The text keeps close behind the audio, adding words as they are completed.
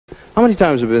How many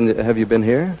times have you been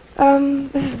here?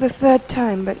 This is the third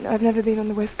time, but I've never been on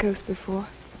the West Coast before.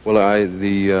 Well,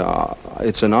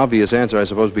 it's an obvious answer, I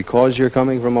suppose, because you're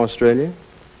coming from Australia?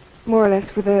 More or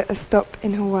less, with a stop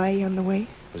in Hawaii on the way.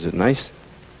 Was it nice?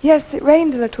 Yes, it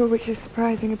rained a little, which is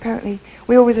surprising, apparently.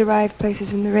 We always arrive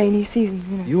places in the rainy season,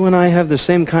 you know. You and I have the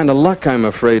same kind of luck, I'm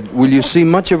afraid. Will you see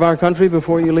much of our country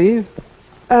before you leave?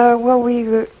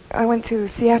 Well, I went to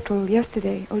Seattle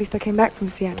yesterday, or at least I came back from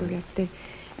Seattle yesterday,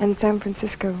 and San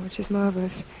Francisco, which is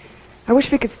marvelous. I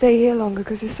wish we could stay here longer,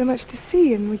 because there's so much to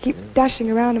see, and we keep dashing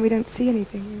around and we don't see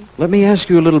anything. You know. Let me ask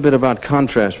you a little bit about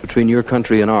contrast between your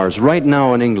country and ours. Right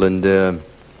now in England,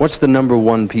 what's the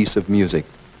 #1 piece of music?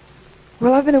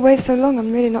 Well, I've been away so long,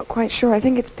 I'm really not quite sure. I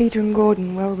think it's Peter and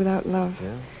Gordon, Well Without Love.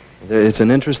 Yeah. It's an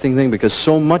interesting thing, because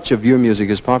so much of your music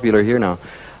is popular here now.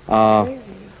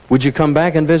 Would you come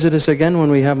back and visit us again when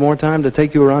we have more time to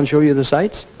take you around, show you the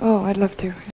sights? Oh, I'd love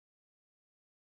to.